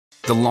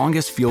The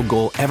longest field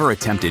goal ever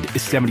attempted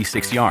is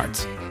 76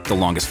 yards. The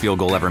longest field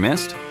goal ever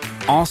missed?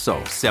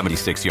 Also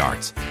 76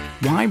 yards.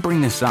 Why bring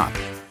this up?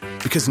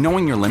 Because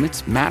knowing your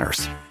limits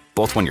matters,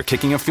 both when you're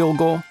kicking a field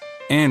goal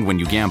and when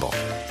you gamble.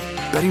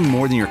 Betting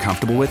more than you're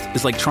comfortable with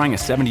is like trying a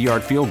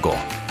 70-yard field goal.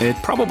 It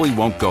probably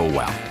won't go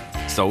well.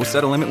 So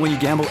set a limit when you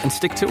gamble and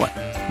stick to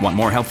it. Want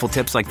more helpful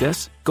tips like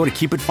this? Go to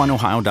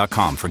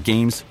keepitfunohio.com for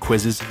games,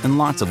 quizzes, and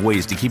lots of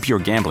ways to keep your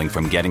gambling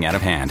from getting out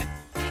of hand.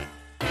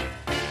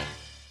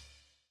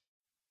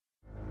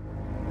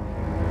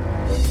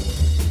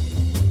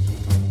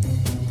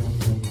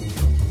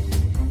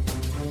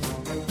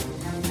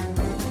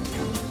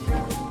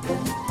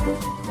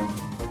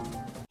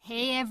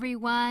 Hey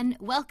everyone,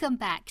 welcome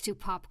back to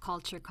Pop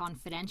Culture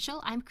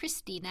Confidential. I'm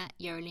Christina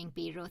Yerling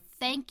Biro.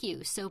 Thank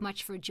you so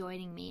much for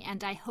joining me,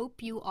 and I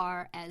hope you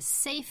are as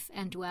safe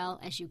and well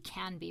as you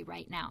can be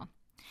right now.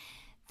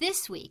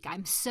 This week,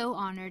 I'm so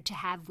honored to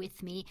have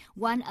with me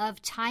one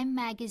of Time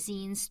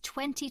Magazine's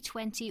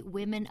 2020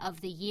 Women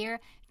of the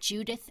Year,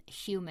 Judith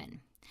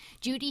Heumann.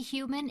 Judy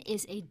Heumann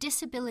is a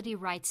disability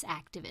rights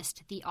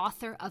activist, the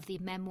author of the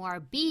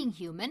memoir Being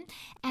Human,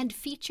 and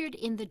featured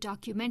in the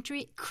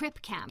documentary Crip,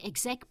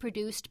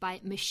 exec-produced by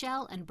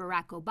Michelle and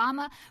Barack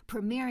Obama,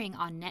 premiering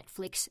on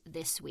Netflix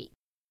this week.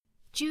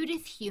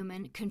 Judith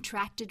Heumann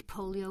contracted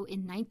polio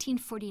in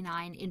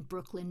 1949 in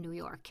Brooklyn, New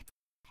York.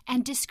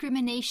 And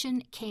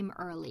discrimination came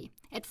early.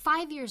 At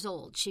 5 years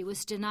old, she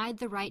was denied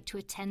the right to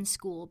attend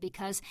school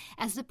because,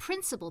 as the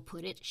principal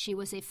put it, she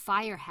was a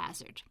fire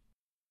hazard.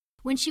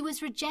 When she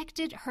was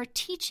rejected her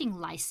teaching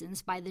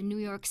license by the New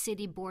York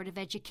City Board of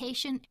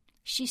Education,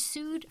 she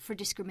sued for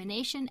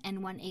discrimination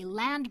and won a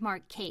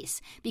landmark case,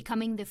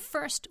 becoming the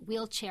first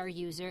wheelchair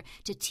user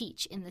to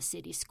teach in the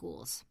city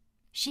schools.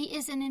 She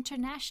is an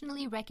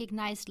internationally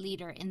recognized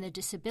leader in the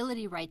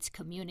disability rights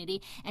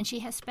community, and she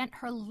has spent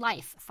her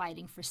life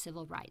fighting for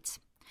civil rights.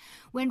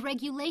 When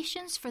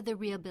regulations for the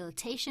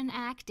Rehabilitation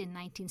Act in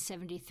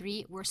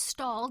 1973 were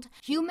stalled,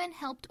 Heumann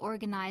helped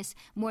organize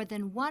more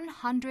than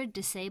 100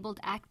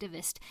 disabled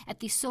activists at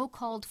the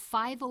so-called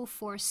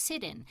 504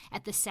 sit-in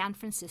at the San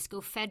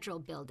Francisco Federal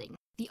Building.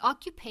 The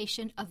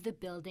occupation of the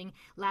building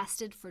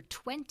lasted for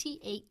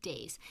 28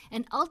 days,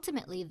 and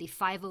ultimately the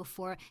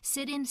 504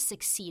 sit-in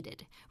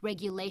succeeded.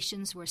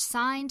 Regulations were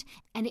signed,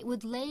 and it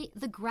would lay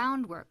the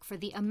groundwork for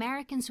the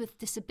Americans with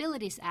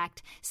Disabilities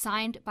Act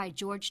signed by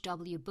George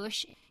W.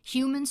 Bush.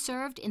 Heumann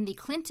served in the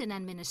Clinton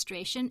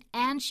administration,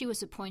 and she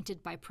was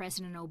appointed by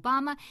President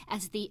Obama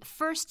as the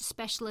first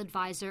special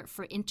advisor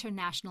for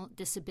international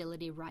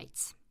disability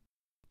rights.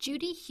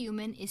 Judy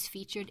Heumann is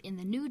featured in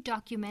the new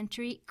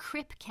documentary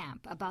Crip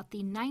about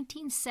the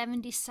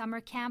 1970 summer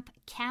camp,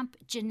 Camp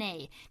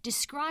Janae,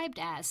 described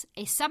as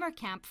a summer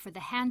camp for the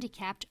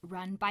handicapped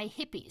run by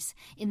hippies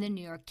in the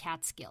New York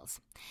Catskills.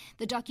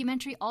 The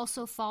documentary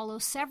also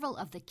follows several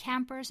of the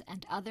campers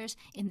and others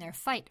in their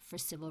fight for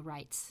civil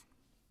rights.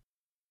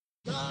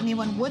 I mean,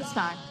 when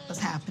Woodstock was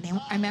happening,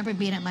 I remember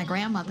being at my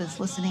grandmother's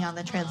listening on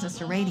the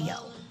transistor radio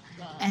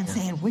and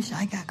saying, wish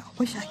I could go,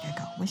 wish I could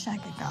go, wish I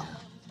could go.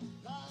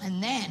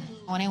 And then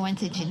when I went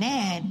to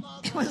Jeanette,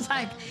 it was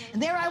like,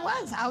 there I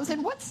was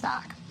in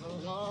Woodstock.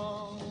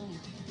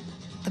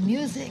 The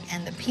music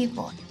and the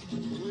people.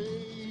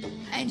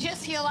 I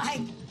just feel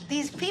like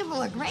these people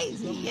are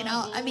crazy, you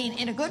know, I mean,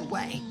 in a good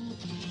way.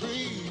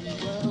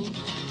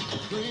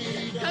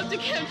 Come to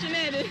Camp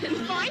Jeanette and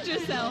find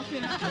yourself,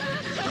 you know.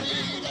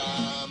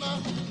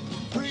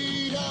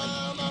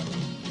 Freedom,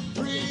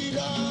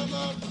 freedom,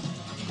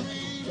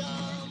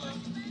 freedom.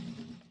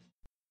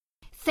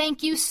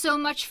 Thank you so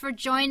much for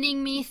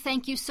joining me.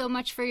 Thank you so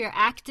much for your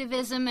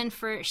activism and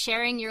for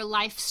sharing your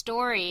life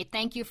story.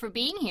 Thank you for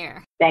being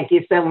here. Thank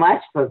you so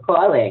much for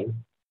calling.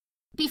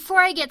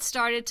 Before I get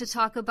started to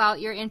talk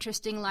about your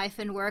interesting life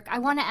and work, I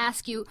want to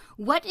ask you,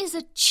 what is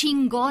a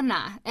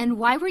chingona and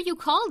why were you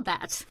called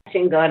that?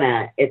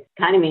 Chingona, it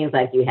kind of means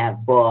like you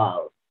have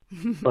balls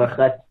or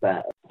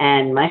chutzpah.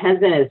 And my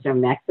husband is from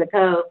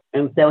Mexico,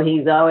 and so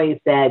he's always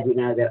said, you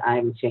know, that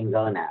I'm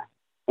chingona.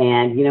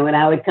 And, you know, when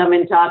I would come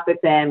and talk with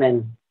him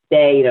and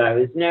say, you know, I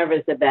was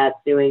nervous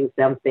about doing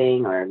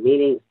something or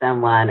meeting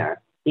someone,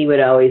 or he would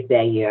always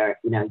say, you're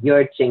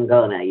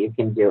chingona, you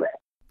can do it.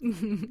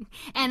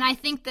 And I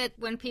think that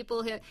when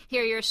people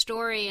hear your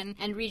story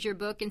and read your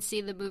book and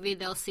see the movie,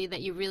 they'll see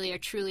that you really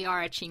truly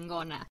are a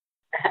chingona.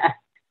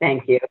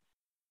 Thank you.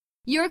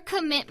 Your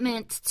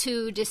commitment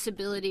to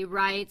disability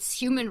rights,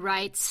 human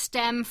rights,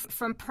 stem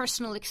from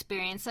personal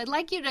experience. I'd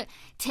like you to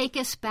take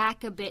us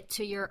back a bit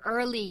to your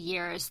early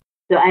years.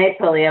 So I had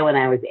polio when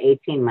I was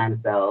 18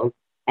 months old,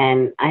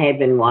 and I had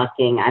been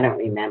walking, I don't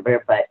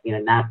remember, but, you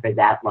know, not for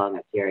that long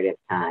a period of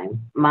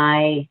time.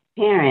 My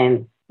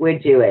parents were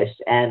Jewish,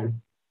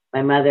 and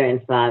my mother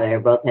and father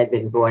both had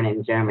been born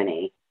in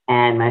Germany.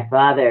 And my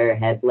father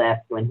had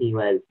left when he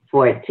was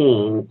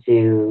 14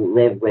 to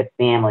live with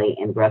family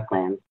in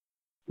Brooklyn.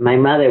 My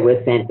mother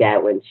was sent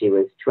out when she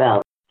was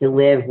 12 to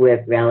live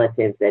with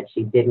relatives that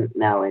she didn't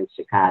know in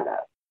Chicago.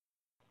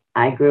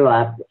 I grew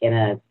up in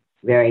a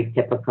very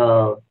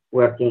typical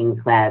working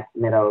class,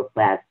 middle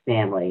class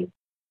family.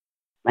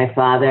 My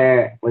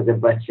father was a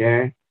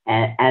butcher,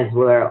 and as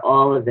were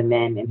all of the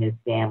men in his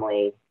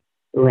family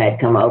who had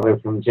come over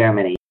from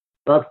Germany.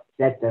 Both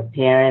sets of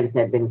parents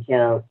had been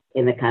killed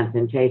in the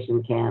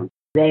concentration camps.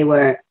 They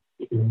were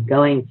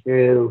going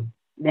through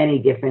many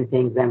different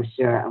things, I'm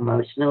sure,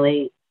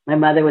 emotionally. My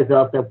mother was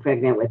also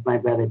pregnant with my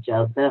brother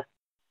Joseph.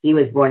 He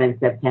was born in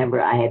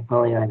September. I had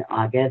polio in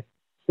August.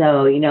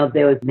 So,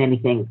 there was many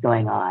things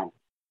going on.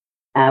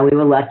 We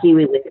were lucky.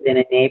 We lived in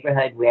a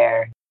neighborhood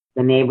where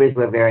the neighbors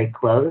were very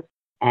close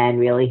and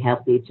really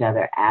helped each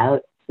other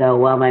out. So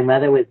while my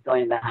mother was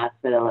going to the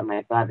hospital and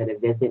my father to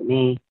visit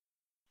me,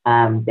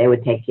 they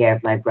would take care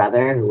of my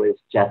brother, who was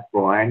just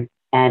born.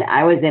 And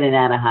I was in and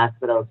out of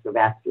hospitals for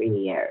about 3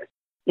 years.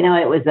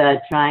 It was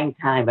a trying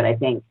time, but I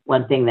think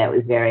one thing that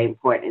was very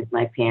important is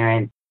my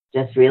parents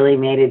just really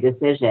made a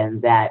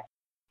decision that,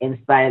 in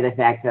spite of the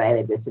fact that I had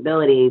a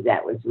disability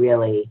that was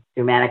really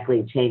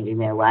dramatically changing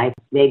their life,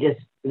 they just,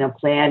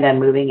 planned on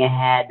moving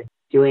ahead,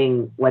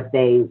 doing what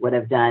they would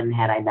have done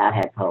had I not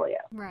had polio.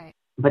 Right.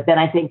 But then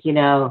I think,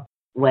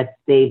 what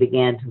they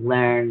began to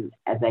learn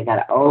as I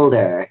got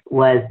older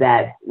was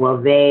that,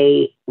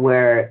 they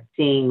were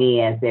seeing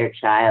me as their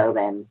child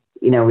and,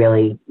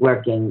 really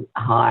working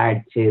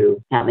hard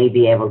to help me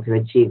be able to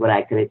achieve what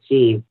I could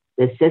achieve.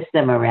 The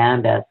system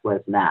around us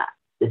was not.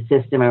 The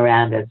system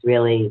around us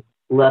really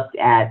looked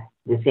at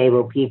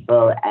disabled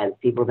people as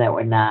people that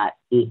were not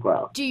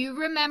equal. Do you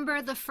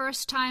remember the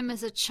first time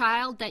as a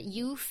child that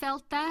you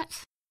felt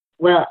that?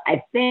 Well,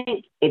 I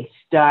think it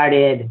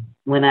started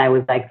when I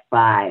was like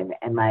 5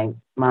 and my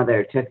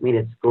mother took me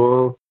to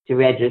school to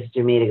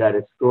register me to go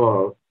to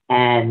school.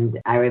 And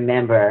I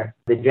remember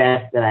the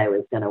dress that I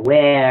was going to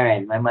wear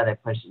and my mother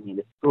pushing me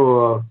to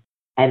school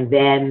and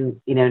then,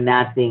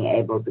 not being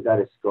able to go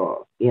to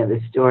school.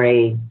 The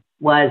story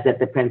was that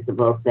the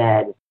principal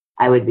said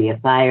I would be a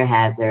fire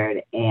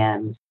hazard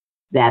and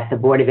that the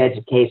Board of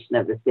Education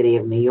of the City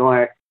of New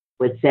York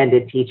would send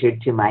a teacher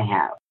to my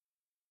house.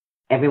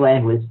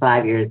 Everyone who was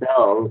 5 years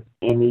old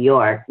in New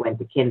York went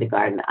to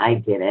kindergarten. I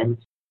didn't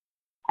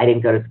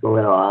go to school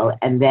at all.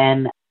 And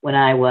then when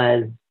I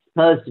was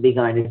supposed to be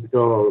going to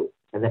school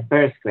for the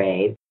first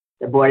grade,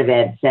 the Board of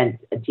Ed sent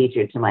a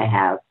teacher to my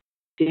house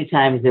 2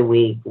 times a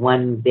week,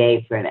 one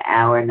day for an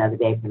hour, another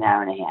day for an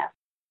hour and a half.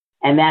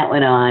 And that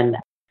went on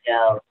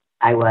until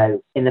I was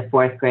in the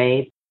 4th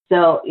grade.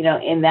 So,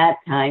 in that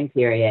time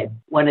period,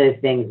 one of the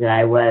things that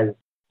I was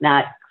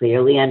not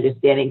clearly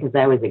understanding because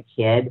I was a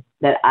kid,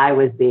 that I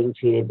was being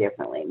treated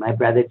differently. My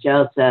brother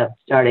Joseph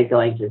started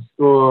going to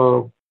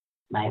school.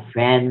 My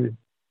friends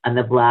on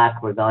the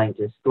block were going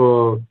to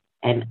school,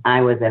 and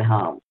I was at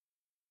home.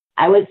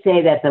 I would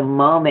say that the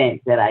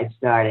moment that I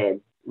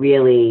started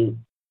really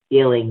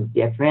feeling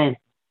different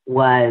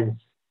was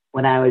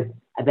when I was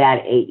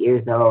about 8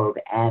 years old,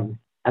 and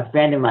a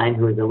friend of mine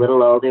who was a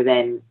little older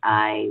than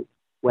I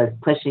was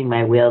pushing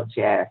my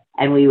wheelchair,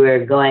 and we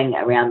were going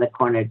around the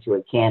corner to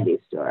a candy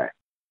store.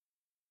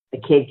 The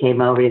kid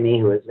came over to me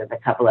who was with a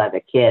couple other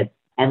kids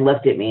and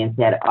looked at me and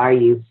said, "Are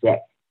you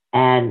sick?"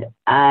 And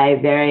I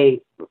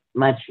very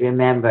much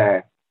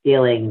remember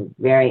feeling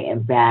very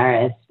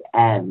embarrassed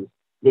and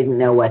didn't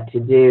know what to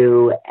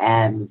do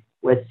and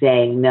was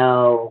saying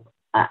no.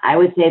 I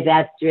would say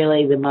that's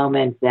really the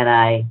moment that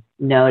I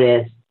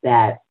noticed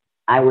that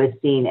I was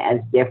seen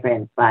as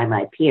different by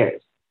my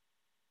peers.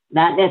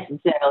 Not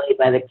necessarily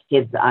by the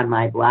kids on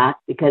my block,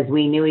 because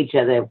we knew each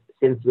other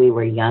since we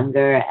were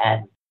younger,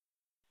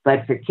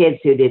 but for kids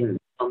who didn't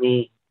know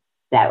me,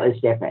 that was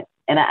different.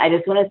 And I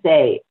just want to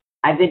say,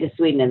 I've been to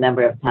Sweden a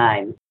number of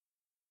times.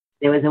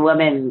 There was a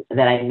woman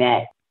that I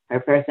met.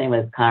 Her first name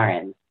was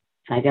Karin.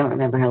 I don't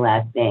remember her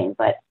last name,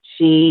 but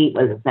she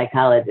was a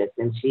psychologist,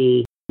 and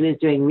she was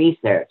doing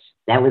research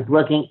that was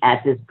looking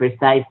at this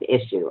precise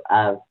issue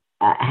of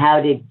how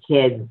did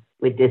kids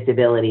with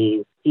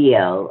disabilities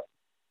feel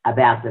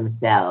about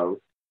themselves.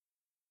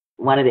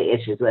 One of the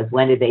issues was,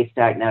 when did they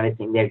start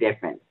noticing their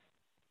difference?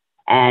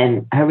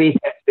 And her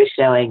research was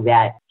showing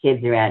that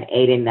kids around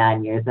 8 and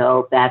 9 years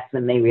old, that's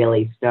when they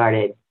really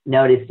started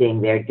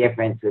noticing their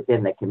difference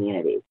within the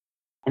community.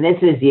 And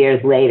this was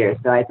years later.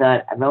 So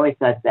I've always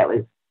thought that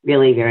was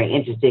really very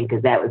interesting,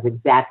 because that was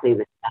exactly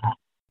the time.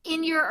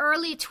 In your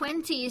early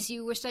 20s,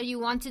 you said you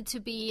wanted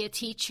to be a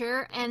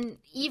teacher, and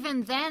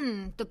even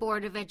then the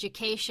Board of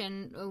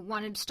Education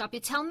wanted to stop you.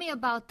 Tell me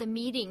about the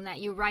meeting that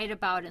you write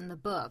about in the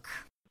book.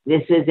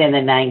 This was in the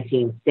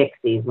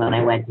 1960s when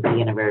I went to the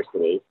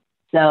university.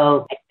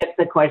 So I took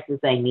the courses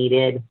I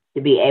needed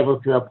to be able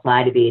to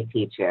apply to be a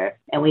teacher.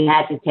 And we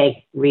had to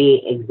take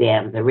 3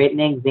 exams: a written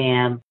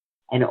exam,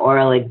 an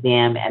oral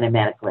exam, and a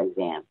medical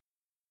exam.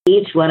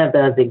 Each one of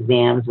those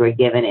exams were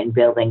given in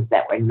buildings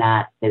that were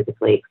not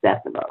physically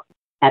accessible.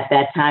 At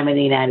that time in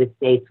the United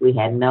States, we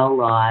had no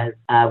laws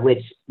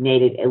which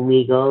made it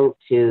illegal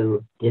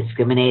to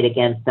discriminate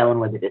against someone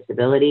with a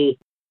disability.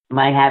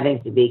 My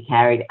having to be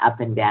carried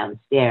up and down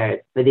stairs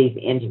for these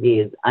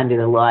interviews under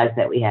the laws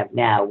that we have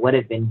now would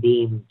have been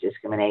deemed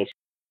discrimination.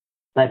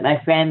 But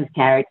my friends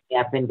carried me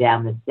up and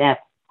down the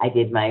steps. I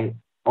did my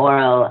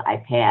oral, I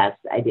passed.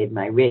 I did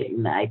my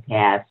written, I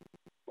passed.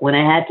 when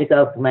I had to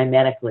go for my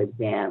medical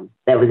exam,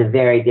 that was a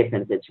very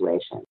different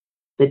situation.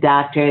 The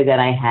doctor that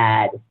I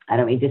had, I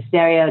don't mean to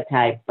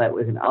stereotype, but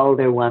was an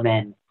older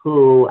woman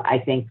who I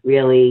think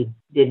really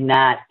did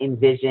not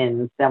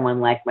envision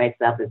someone like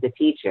myself as a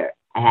teacher.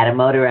 I had a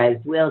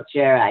motorized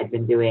wheelchair. I'd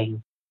been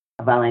doing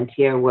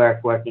volunteer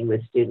work, working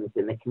with students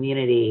in the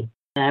community,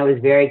 and I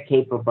was very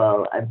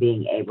capable of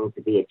being able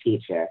to be a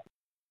teacher.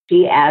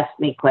 She asked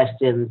me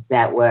questions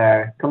that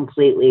were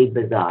completely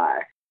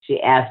bizarre. She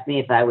asked me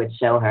if I would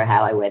show her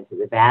how I went to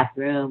the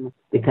bathroom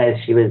because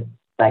she was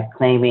like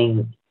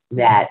claiming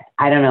that,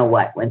 I don't know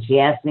what. When she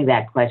asked me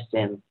that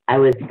question, I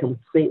was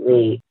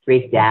completely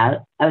freaked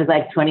out. I was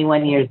like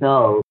 21 years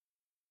old.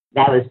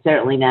 That was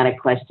certainly not a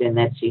question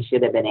that she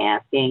should have been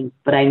asking,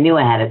 but I knew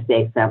I had to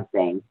say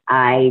something.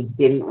 I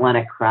didn't want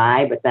to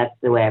cry, but that's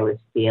the way I was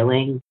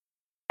feeling.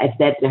 I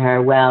said to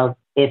her, well,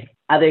 if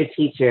other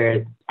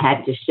teachers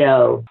had to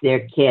show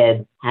their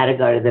kids how to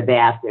go to the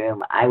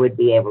bathroom, I would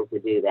be able to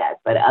do that.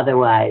 But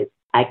otherwise,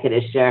 I could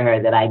assure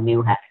her that I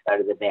knew how to go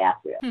to the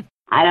bathroom.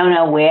 I don't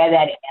know where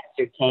that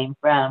answer came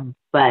from,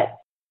 but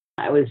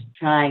I was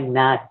trying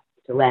not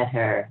to let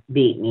her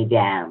beat me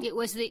down. It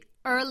was the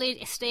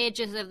early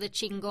stages of the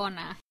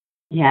Chingona.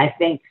 Yeah, I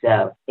think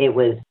so.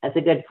 That's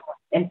a good point.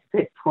 It's a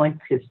good point,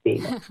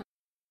 Christina.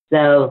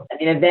 So,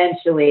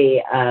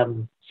 eventually,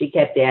 she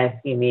kept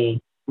asking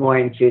me more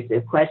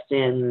intrusive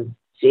questions.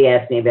 She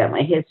asked me about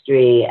my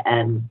history,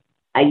 and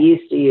I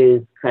used to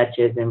use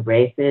crutches and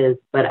braces,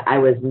 but I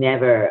was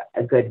never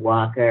a good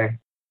walker,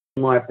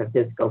 more for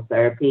physical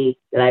therapy,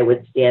 that I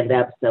would stand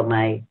up so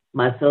my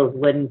muscles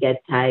wouldn't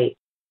get tight.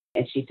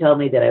 And she told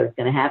me that I was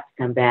going to have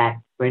to come back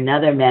for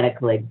another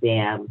medical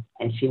exam,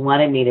 and she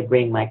wanted me to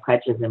bring my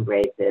crutches and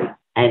braces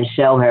and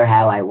show her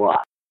how I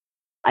walk.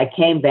 I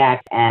came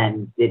back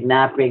and did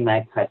not bring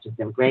my crutches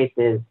and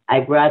braces.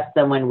 I brought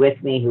someone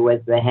with me who was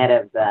the head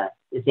of the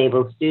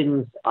disabled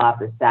students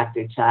office,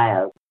 Dr.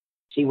 Childs.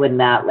 She would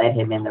not let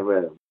him in the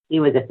room. He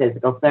was a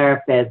physical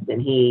therapist,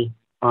 and he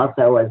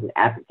also was an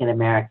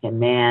African-American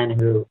man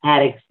who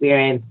had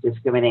experienced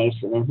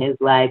discrimination in his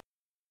life.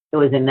 It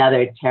was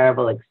another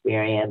terrible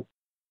experience.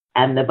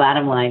 And the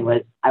bottom line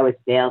was I was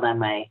failed on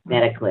my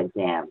medical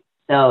exam.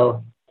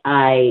 So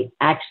I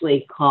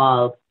actually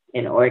called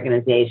an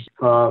organization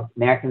called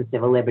American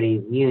Civil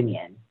Liberties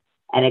Union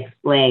and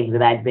explained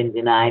that I'd been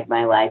denied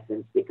my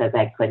license because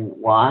I couldn't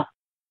walk.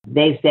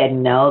 They said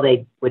no,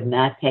 they would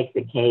not take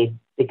the case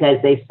because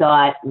they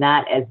saw it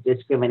not as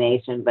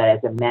discrimination, but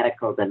as a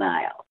medical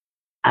denial.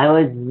 I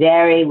was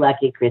very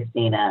lucky,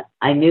 Christina.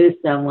 I knew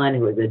someone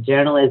who was a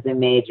journalism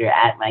major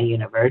at my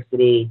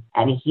university,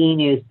 and he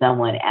knew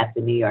someone at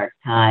the New York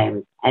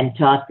Times and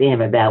talked to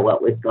him about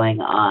what was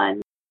going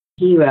on.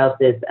 He wrote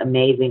this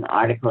amazing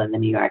article in the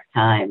New York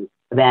Times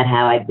about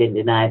how I'd been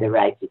denied the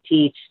right to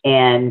teach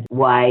and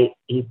why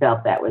he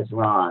felt that was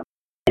wrong.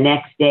 The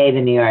next day,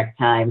 the New York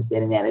Times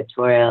did an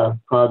editorial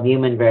called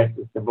Heumann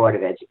versus the Board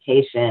of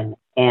Education.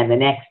 And the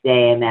next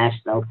day, a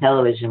national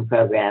television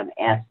program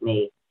asked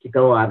me to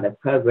go on the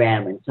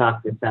program and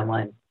talk to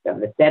someone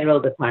from the Federal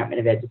Department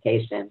of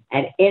Education.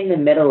 And in the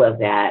middle of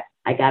that,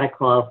 I got a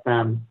call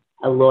from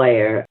a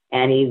lawyer,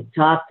 and he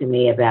talked to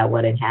me about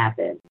what had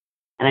happened.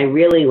 And I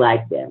really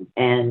liked him.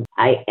 And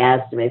I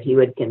asked him if he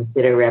would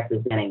consider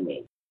representing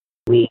me.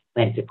 We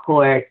went to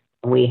court,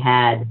 and we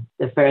had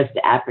the first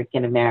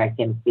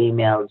African-American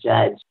female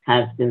judge,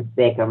 Constance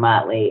Baker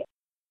Motley.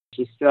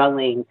 She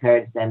strongly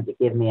encouraged them to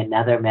give me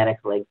another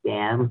medical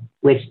exam,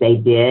 which they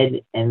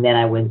did. And then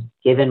I was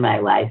given my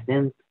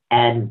license.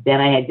 And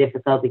then I had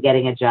difficulty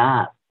getting a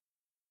job.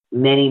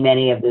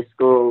 Many of the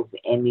schools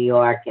in New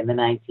York in the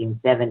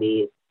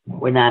 1970s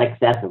were not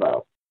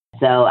accessible.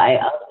 So I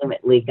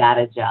ultimately got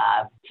a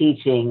job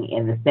teaching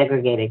in the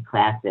segregated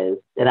classes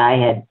that I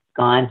had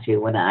gone to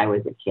when I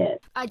was a kid.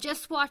 I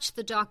just watched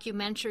the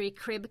documentary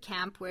Crip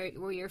Camp where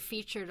you're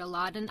featured a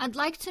lot, and I'd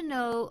like to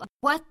know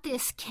what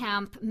this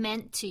camp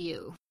meant to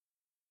you.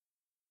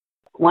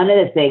 One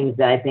of the things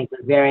that I think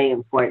was very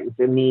important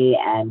for me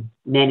and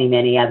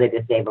many other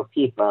disabled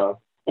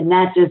people, and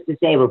not just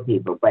disabled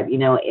people, but, in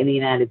the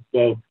United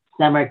States,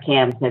 summer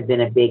camps have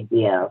been a big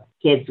deal.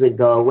 Kids would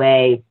go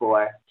away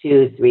for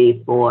 2,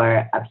 3,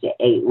 4, up to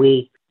 8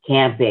 weeks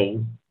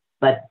camping,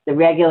 but the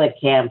regular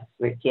camps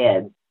for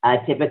kids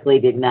typically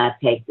did not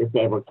take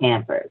disabled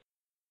campers.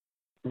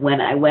 When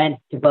I went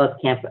to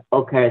both Camp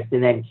Oakhurst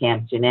and then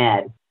Camp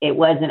Jeanette, it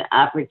was an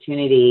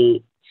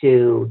opportunity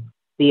to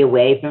be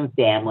away from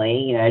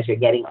family, as you're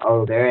getting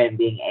older and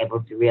being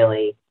able to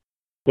really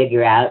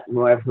figure out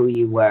more of who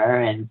you were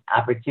and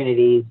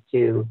opportunities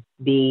to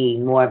be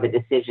more of a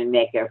decision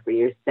maker for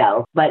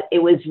yourself. But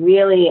it was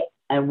really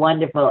a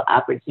wonderful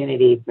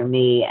opportunity for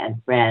me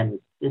and friends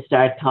to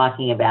start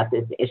talking about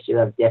this issue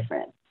of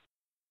difference,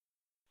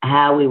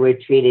 how we were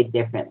treated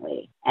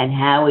differently and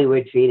how we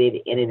were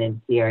treated in an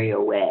inferior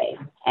way,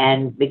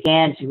 and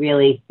began to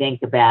really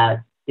think about,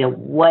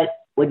 what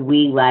would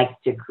we like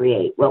to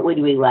create? What would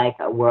we like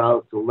a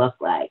world to look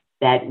like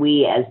that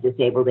we as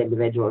disabled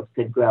individuals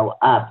could grow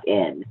up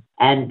in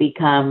and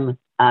become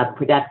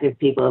productive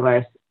people of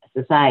our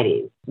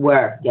societies,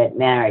 work, get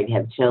married,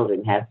 have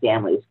children, have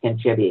families,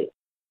 contribute.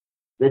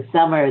 The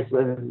summers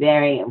were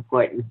very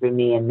important for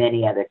me and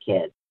many other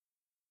kids.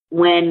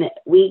 When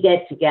we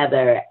get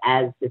together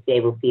as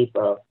disabled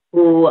people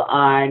who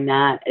are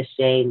not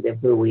ashamed of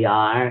who we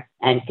are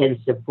and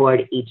can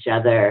support each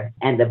other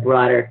and the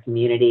broader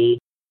community,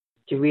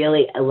 to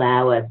really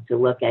allow us to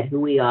look at who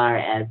we are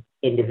as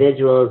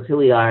individuals, who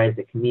we are as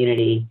a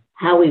community,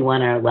 how we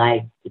want our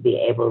life to be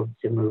able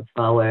to move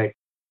forward.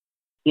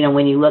 You know,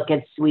 when you look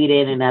at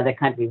Sweden and other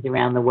countries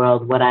around the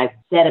world, what I've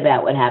said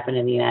about what happened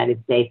in the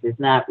United States is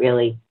not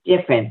really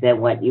different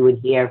than what you would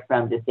hear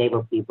from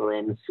disabled people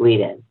in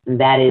Sweden. And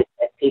that is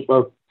that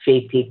people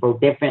treat people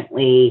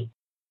differently.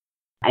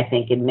 I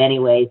think in many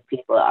ways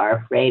people are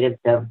afraid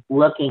of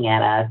looking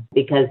at us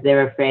because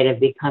they're afraid of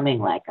becoming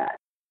like us.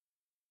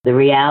 The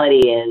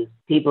reality is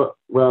people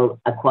will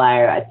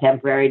acquire a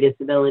temporary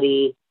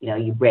disability. You know,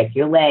 you break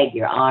your leg,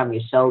 your arm,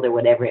 your shoulder,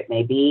 whatever it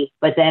may be.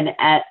 But then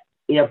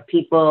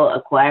people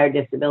acquire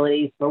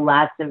disabilities for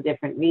lots of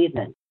different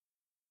reasons.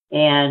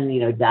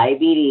 And,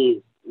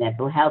 diabetes,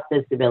 mental health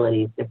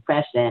disabilities,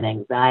 depression,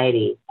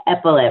 anxiety,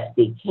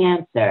 epilepsy,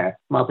 cancer,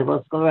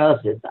 multiple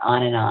sclerosis,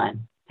 on and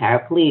on,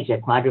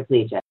 paraplegia,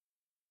 quadriplegia.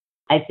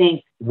 I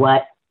think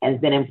what has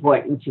been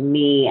important to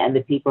me and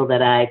the people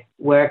that I've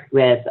worked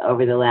with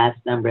over the last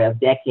number of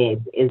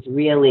decades is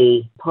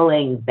really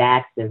pulling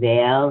back the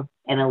veil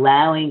and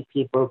allowing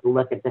people to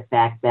look at the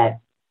fact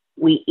that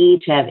we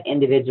each have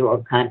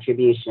individual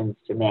contributions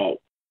to make.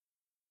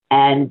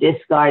 And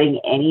discarding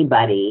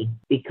anybody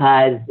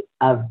because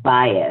of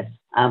bias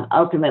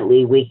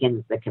ultimately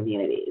weakens the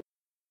communities.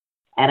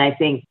 And I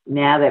think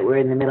now that we're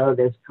in the middle of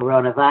this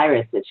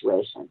coronavirus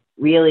situation,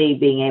 really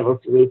being able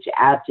to reach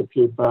out to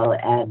people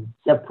and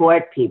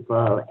support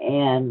people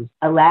and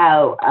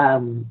allow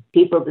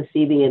people to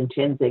see the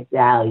intrinsic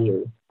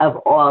value of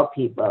all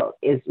people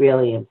is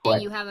really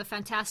important. You have a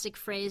fantastic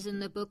phrase in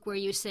the book where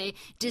you say,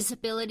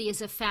 disability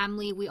is a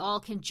family we all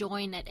can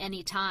join at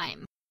any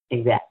time.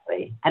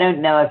 Exactly. I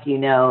don't know if you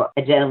know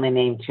a gentleman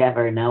named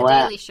Trevor Noah.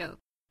 The Daily Show.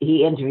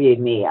 He interviewed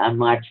me on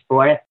March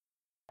 4th.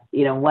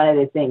 One of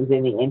the things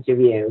in the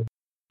interview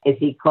is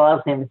he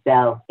calls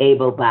himself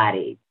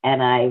able-bodied.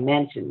 And I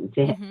mentioned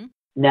to him,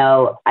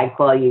 no, I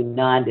call you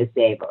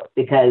non-disabled,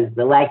 because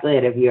the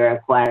likelihood of you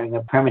acquiring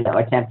a permanent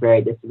or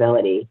temporary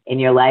disability in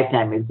your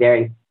lifetime is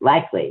very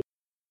likely.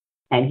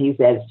 And he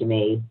says to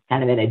me,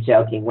 kind of in a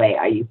joking way,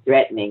 are you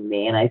threatening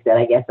me? And I said,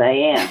 I guess I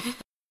am.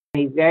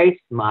 He's very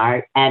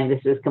smart, and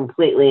this was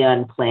completely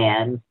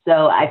unplanned.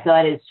 So I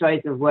thought his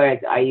choice of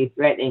words, are you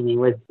threatening me,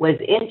 was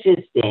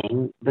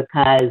interesting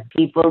because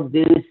people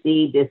do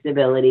see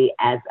disability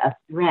as a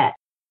threat.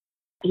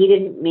 He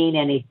didn't mean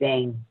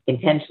anything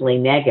intentionally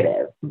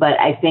negative, but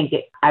I think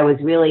I was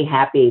really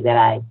happy that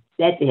I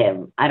said to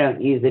him, I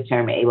don't use the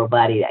term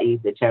able-bodied, I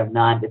use the term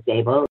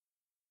non-disabled,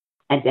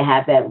 and to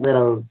have that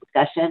little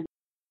discussion,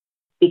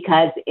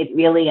 because it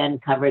really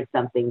uncovered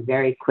something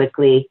very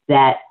quickly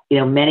that,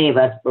 many of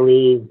us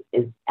believe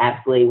is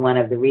absolutely one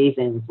of the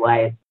reasons why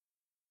it's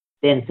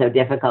been so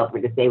difficult for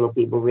disabled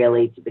people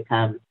really to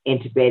become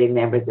integrated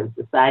members of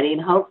society,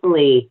 and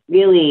hopefully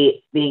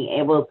really being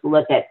able to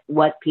look at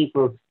what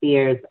people's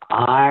fears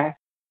are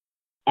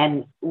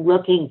and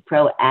looking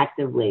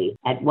proactively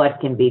at what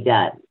can be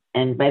done.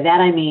 And by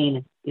that I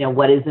mean,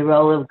 what is the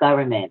role of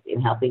government in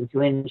helping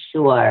to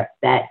ensure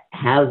that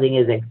housing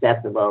is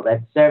accessible,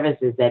 that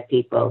services that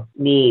people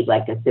need,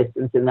 like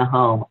assistance in the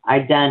home,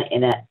 are done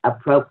in an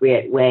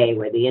appropriate way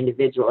where the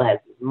individual has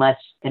as much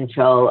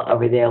control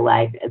over their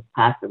life as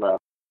possible.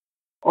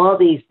 All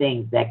these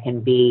things that can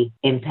be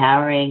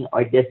empowering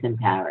or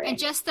disempowering. And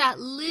just that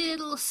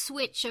little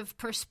switch of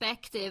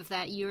perspective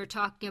that you're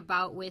talking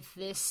about with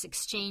this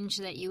exchange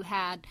that you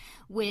had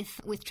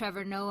with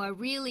Trevor Noah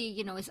really,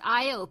 is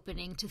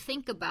eye-opening to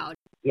think about.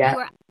 Yeah. You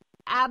were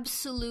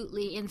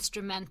absolutely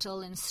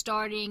instrumental in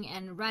starting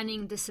and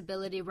running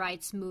disability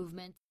rights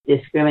movement.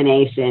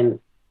 Discrimination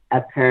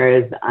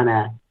occurs on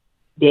a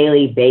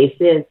daily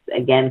basis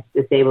against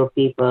disabled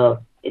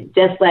people.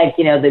 Just like,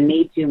 the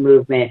Me Too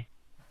movement,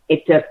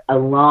 it took a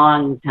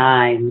long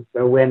time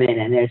for women,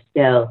 and there's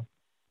still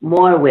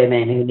more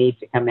women who need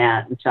to come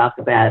out and talk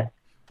about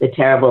the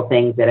terrible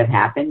things that have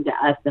happened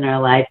to us in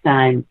our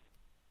lifetime.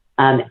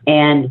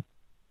 And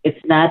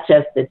it's not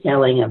just the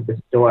telling of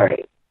the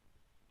story.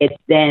 It's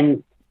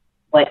then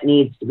what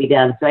needs to be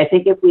done. So I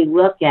think if we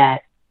look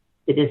at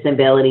the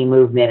disability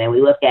movement and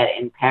we look at it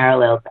in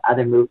parallel to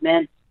other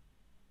movements,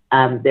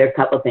 there are a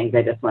couple of things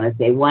I just want to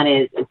say. One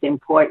is it's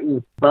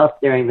important both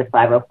during the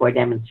 504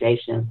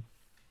 demonstration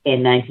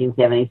in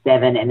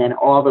 1977 and then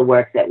all the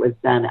work that was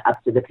done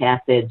up to the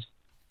passage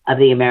of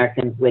the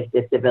Americans with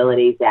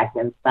Disabilities Act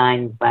and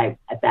signed by,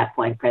 at that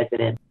point,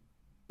 President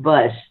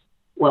Bush.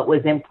 What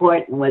was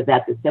important was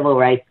that the civil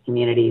rights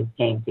communities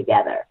came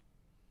together,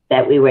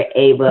 that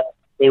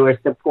they were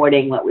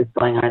supporting what was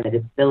going on in the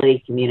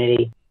disability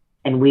community,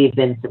 and we've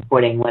been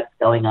supporting what's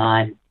going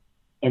on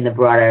in the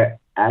broader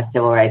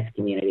civil rights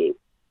community.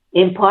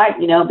 In part,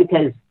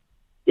 because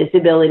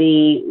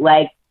disability,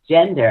 like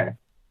gender,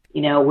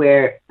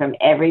 we're from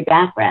every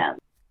background,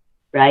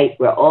 right?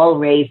 We're all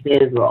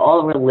races, we're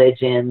all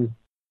religions,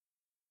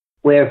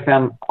 we're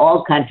from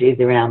all countries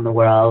around the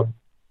world.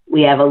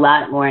 We have a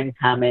lot more in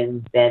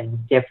common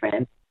than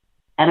different.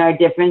 And our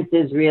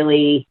differences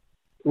really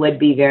would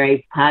be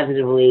very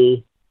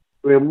positively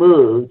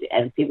removed,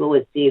 and people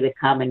would see the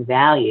common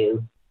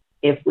value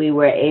if we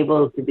were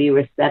able to be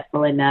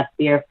respectful and not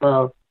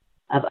fearful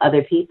of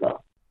other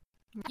people.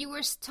 You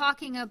were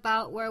talking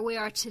about where we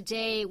are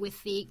today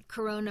with the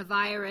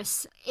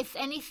coronavirus. If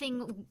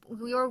anything,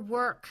 your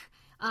work,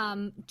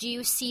 do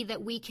you see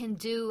that we can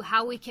do,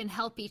 how we can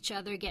help each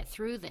other get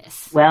through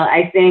this? Well,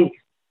 I think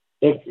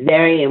it's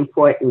very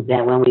important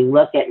that when we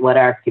look at what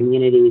our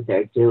communities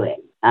are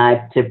doing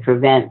to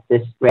prevent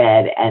the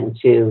spread and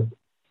to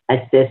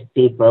assist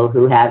people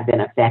who have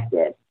been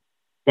affected,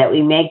 that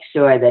we make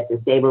sure that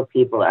disabled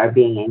people are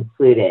being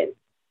included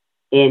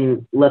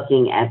in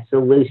looking at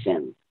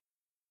solutions.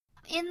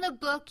 In the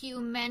book, you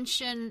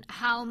mention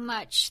how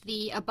much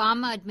the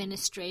Obama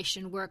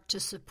administration worked to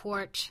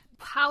support.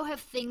 How have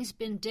things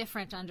been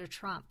different under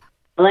Trump?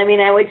 Well,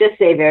 I would just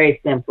say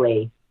very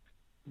simply,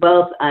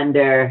 both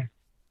under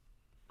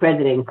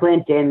President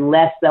Clinton,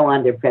 less so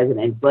under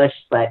President Bush,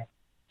 but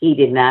he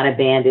did not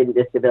abandon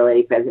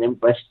disability. President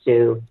Bush,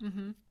 too.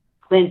 Mm-hmm.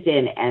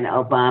 Clinton and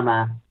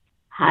Obama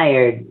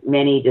hired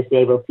many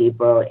disabled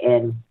people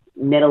in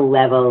middle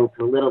level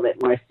to a little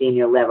bit more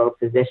senior level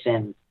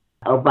positions.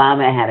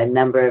 Obama had a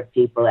number of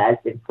people, as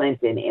did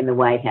Clinton, in the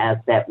White House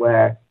that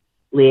were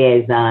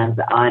liaisons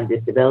on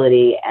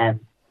disability. And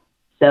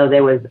so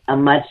there was a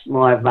much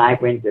more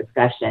vibrant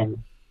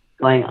discussion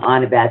going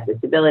on about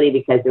disability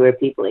because there were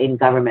people in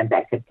government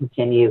that could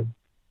continue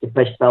to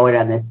push forward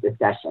on this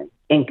discussion.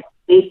 In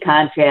complete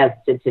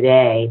contrast to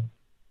today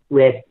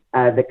with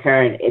the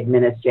current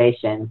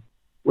administration,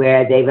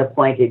 where they've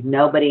appointed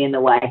nobody in the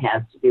White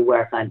House to do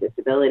work on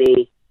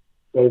disability.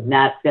 They've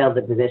not filled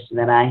the position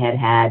that I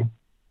had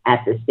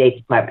at the State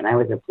Department. I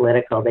was a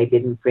political. They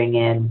didn't bring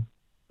in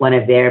one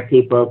of their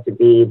people to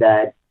be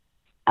the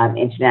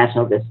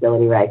International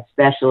Disability Rights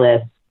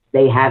Specialist.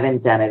 They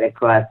haven't done it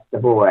across the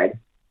board.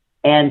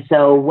 And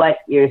so what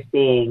you're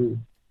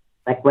seeing,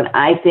 like when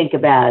I think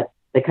about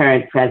the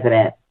current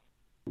president,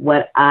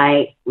 what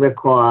I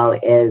recall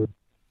is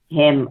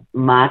him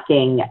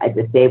mocking a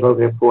disabled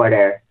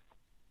reporter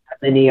of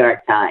the New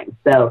York Times.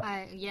 So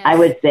yes. I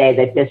would say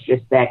that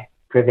disrespect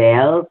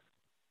prevails,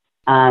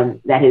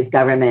 that his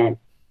government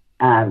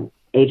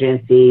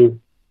agencies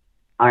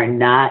are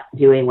not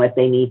doing what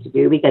they need to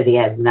do because he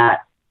has not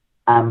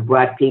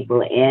brought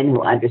people in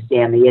who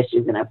understand the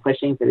issues and are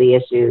pushing for the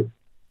issues.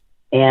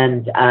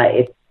 And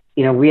it's,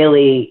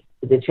 really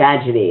the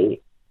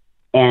tragedy.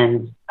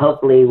 And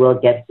hopefully we'll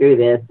get through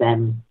this,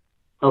 and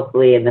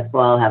hopefully in the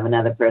fall have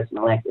another person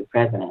elected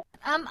president.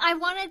 I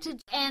wanted to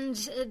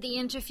end the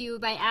interview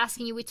by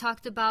asking you, we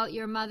talked about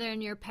your mother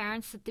and your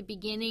parents at the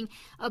beginning,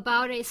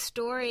 about a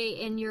story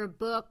in your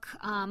book.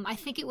 I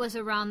think it was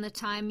around the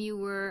time you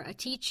were a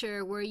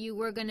teacher where you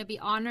were going to be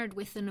honored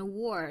with an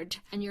award,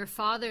 and your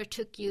father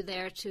took you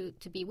there to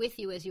be with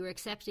you as you were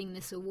accepting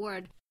this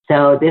award.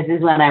 So this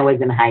is when I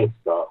was in high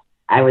school.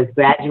 I was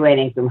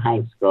graduating from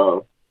high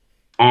school,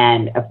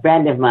 and a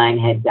friend of mine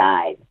had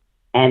died,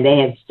 and they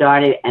had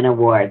started an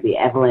award, the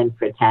Evelyn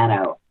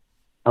Furtado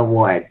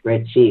Award for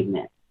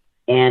Achievement.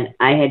 And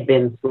I had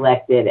been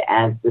selected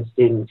as the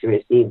student to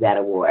receive that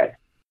award.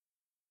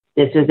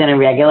 This was in a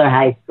regular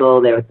high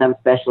school. There were some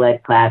special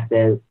ed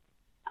classes.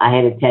 I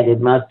had attended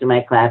most of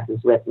my classes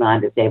with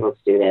non-disabled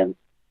students.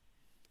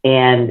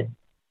 And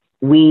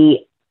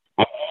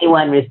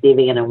anyone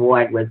receiving an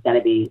award was going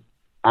to be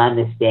on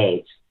the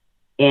stage.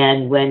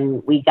 And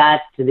when we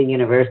got to the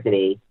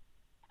university,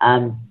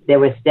 there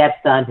were steps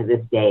onto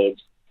the stage.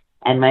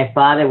 And my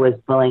father was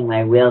pulling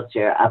my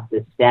wheelchair up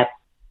the steps.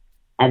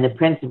 And the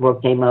principal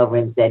came over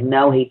and said,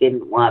 no, he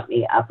didn't want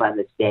me up on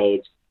the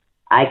stage.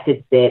 I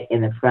could sit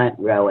in the front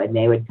row and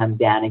they would come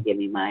down and give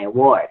me my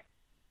award.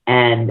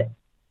 And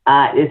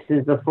this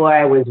is before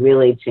I was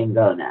really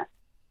Chingona.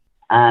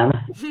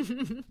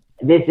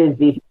 This is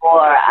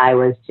before I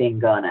was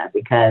Chingona,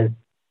 because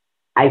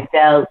I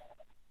felt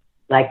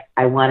like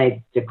I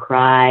wanted to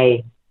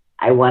cry.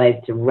 I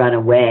wanted to run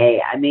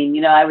away. I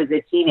was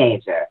a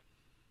teenager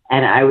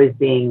and I was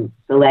being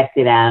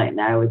selected out and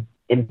I was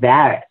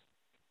embarrassed.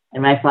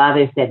 And my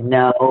father said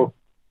no.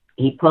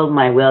 He pulled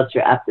my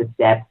wheelchair up the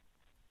steps,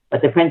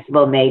 but the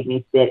principal made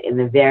me sit in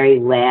the very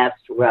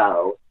last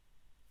row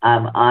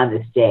on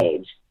the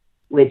stage,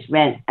 which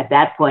meant at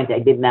that point I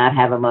did not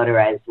have a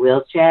motorized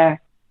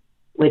wheelchair,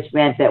 which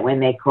meant that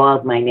when they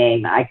called my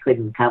name, I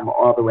couldn't come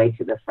all the way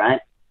to the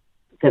front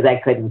because I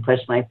couldn't push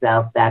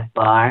myself that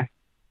far.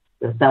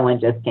 So someone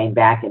just came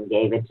back and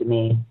gave it to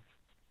me.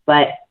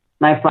 But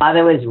my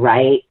father was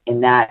right in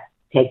not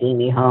taking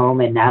me home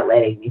and not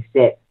letting me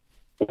sit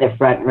in the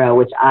front row,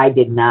 which I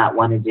did not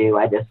want to do.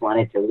 I just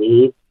wanted to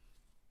leave.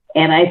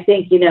 And I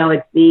think,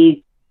 it's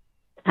these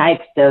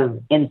types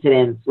of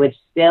incidents which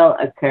still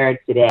occur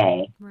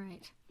today,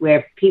 right,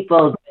 where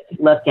people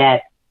look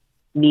at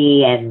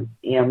me and,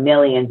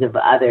 millions of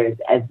others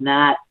as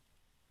not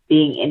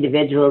being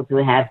individuals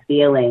who have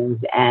feelings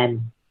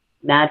and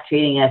not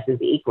treating us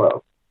as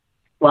equals.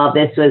 While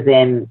this was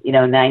in,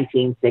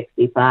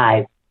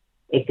 1965,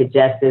 it could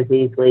just as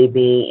easily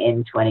be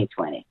in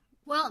 2020.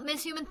 Well,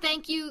 Ms. Heumann,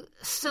 thank you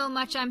so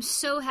much. I'm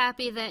so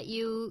happy that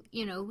you,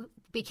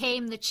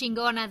 became the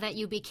chingona that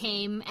you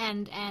became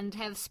and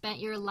have spent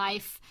your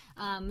life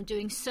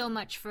doing so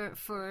much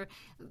for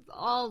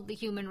all the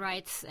human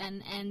rights.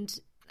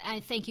 And I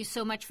thank you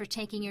so much for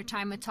taking your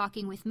time and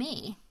talking with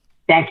me.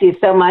 Thank you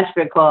so much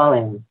for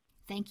calling.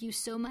 Thank you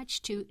so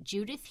much to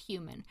Judith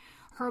Heumann.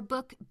 Her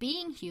book,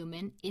 Being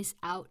Human, is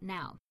out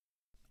now.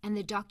 And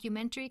the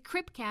documentary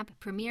Crip Camp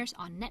premieres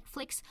on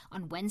Netflix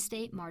on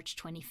Wednesday, March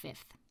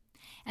 25th.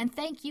 And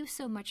thank you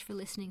so much for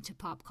listening to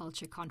Pop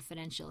Culture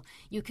Confidential.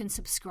 You can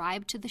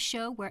subscribe to the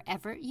show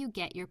wherever you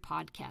get your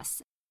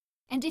podcasts.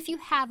 And if you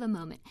have a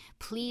moment,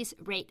 please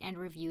rate and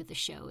review the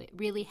show. It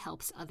really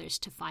helps others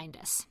to find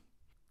us.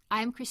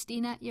 I'm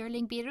Christina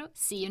Yerling-Biro.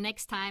 See you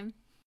next time.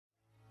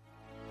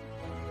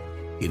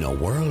 In a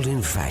world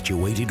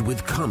infatuated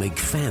with comic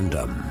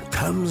fandom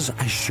comes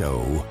a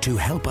show to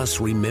help us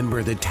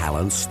remember the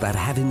talents that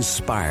have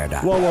inspired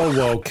us.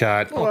 Whoa,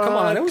 cut. Oh, come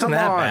on. It wasn't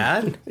that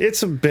bad.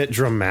 It's a bit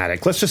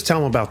dramatic. Let's just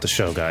tell them about the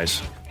show,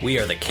 guys. We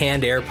are the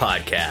Canned Air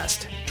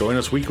Podcast. Join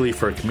us weekly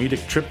for a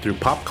comedic trip through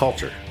pop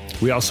culture.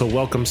 We also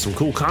welcome some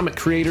cool comic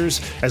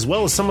creators, as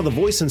well as some of the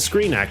voice and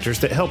screen actors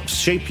that helped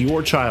shape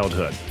your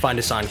childhood. Find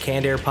us on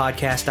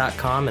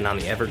cannedairpodcast.com and on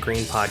the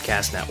Evergreen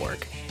Podcast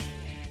Network.